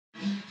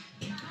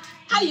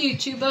Hi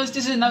YouTubers,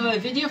 this is another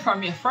video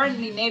from your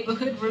friendly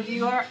neighborhood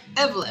reviewer,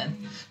 Evelyn.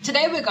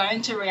 Today we're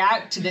going to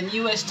react to the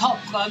newest Top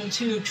Gun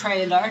 2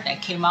 trailer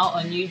that came out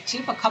on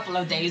YouTube a couple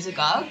of days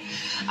ago.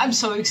 I'm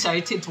so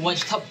excited to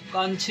watch Top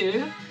Gun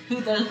 2.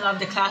 Who doesn't love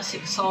the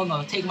classic song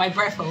of Take My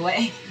Breath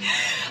Away?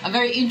 I'm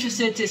very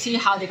interested to see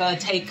how they're going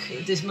to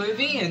take this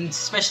movie, and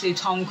especially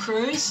Tom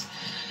Cruise.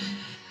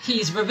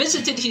 He's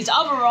revisited his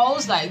other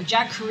roles like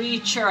Jack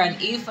Reacher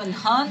and Ethan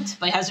Hunt,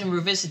 but he hasn't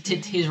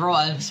revisited his role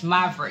as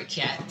Maverick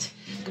yet.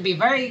 It's going to be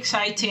very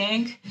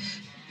exciting.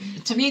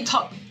 To me,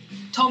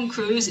 Tom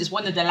Cruise is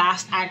one of the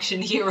last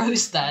action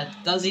heroes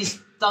that does his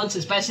stunts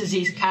as best as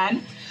he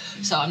can.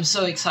 So I'm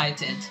so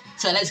excited.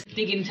 So let's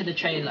dig into the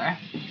trailer.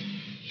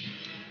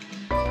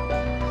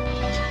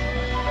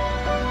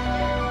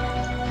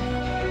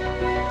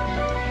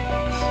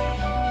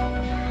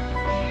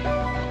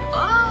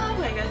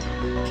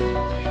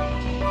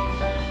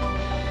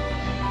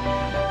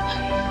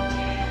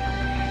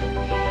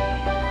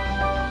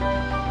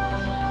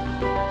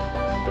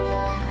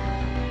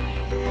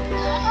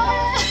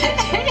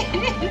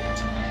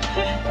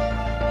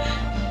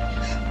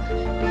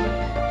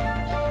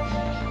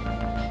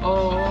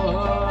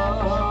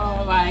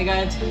 Oh my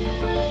god.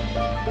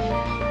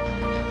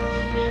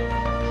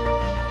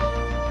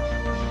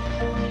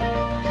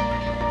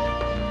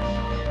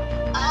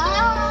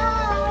 Oh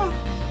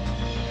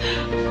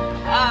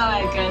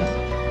my god.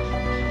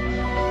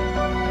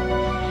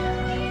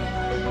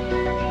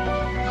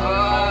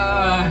 Oh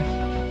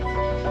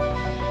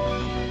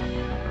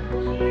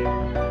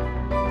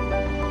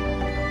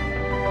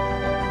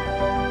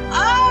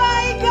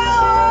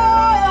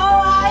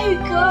my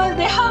god.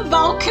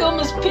 Val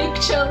Kilmer's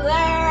picture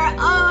there.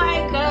 Oh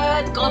my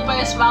god. God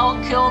bless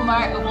Val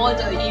Kilmer.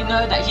 You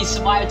know that he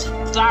survived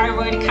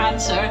thyroid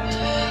cancer.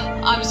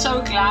 I'm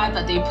so glad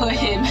that they put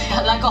him,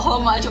 like a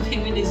homage of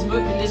him in this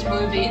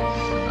movie.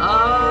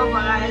 Oh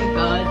my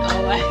god.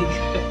 Oh my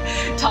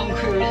god. Tom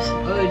Cruise,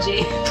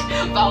 OG.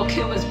 Val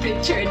Kilmer's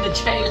picture in the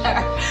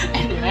trailer.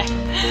 Anyway.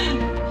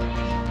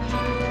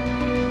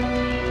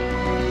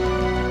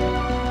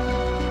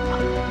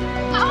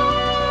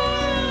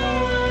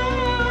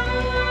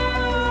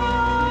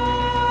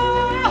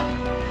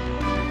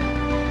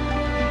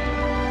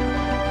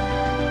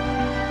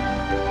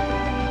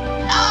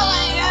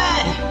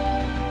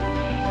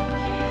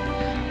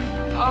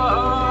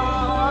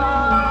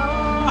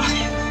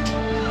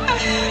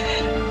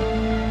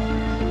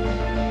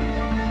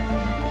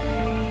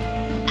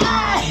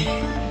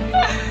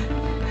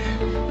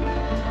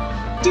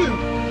 Dude!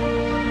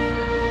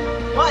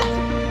 What?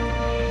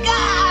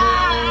 Ah!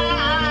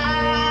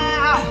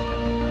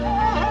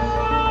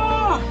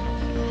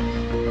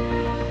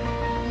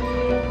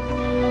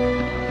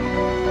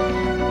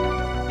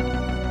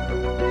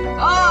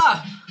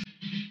 Ah!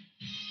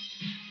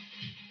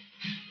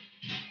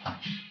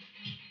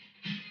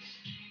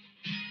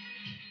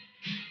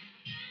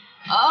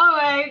 Oh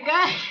my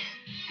god!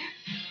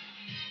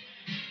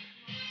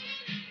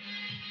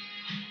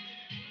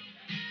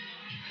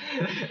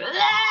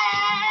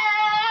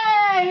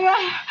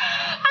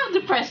 I'm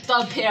depressed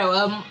up here.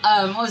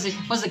 What's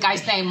the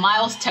guy's name?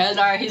 Miles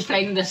Teller. He's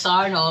playing the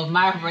son of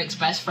Maverick's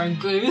best friend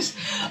Goose.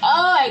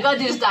 Oh my god,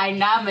 this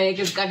dynamic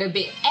is gonna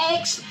be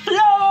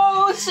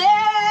explosive!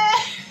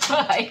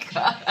 Oh my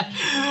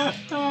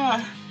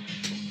god.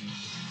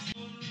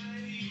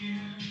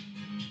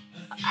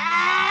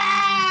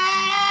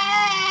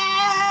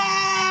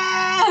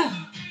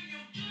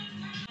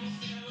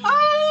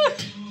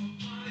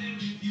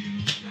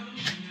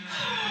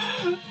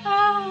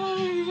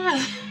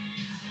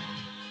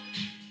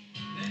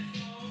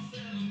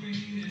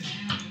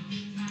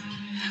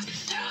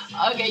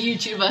 Okay,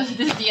 YouTubers,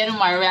 this is the end of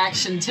my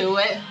reaction to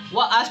it.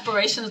 What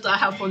aspirations do I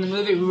have for the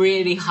movie?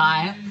 Really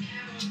high.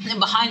 And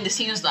behind the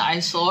scenes that I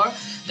saw,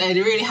 they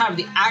really have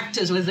the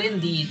actors within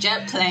the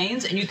jet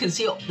planes, and you can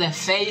see their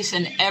face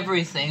and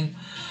everything,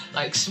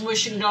 like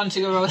smooshing down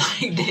to the road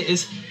like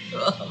this.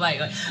 Oh my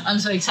god, I'm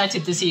so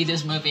excited to see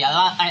this movie.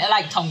 I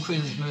like Tom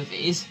Cruise's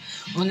movies.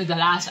 One of the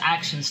last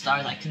action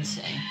stars, I can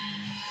say.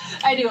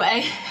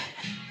 Anyway,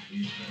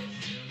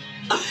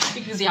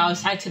 you can see how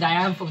excited I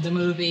am for the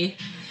movie.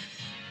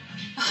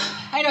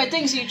 Anyway,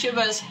 thanks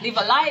YouTubers. Leave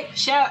a like,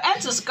 share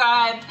and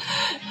subscribe,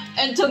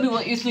 and tell me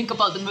what you think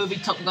about the movie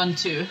Top Gun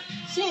 2.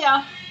 See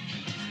ya!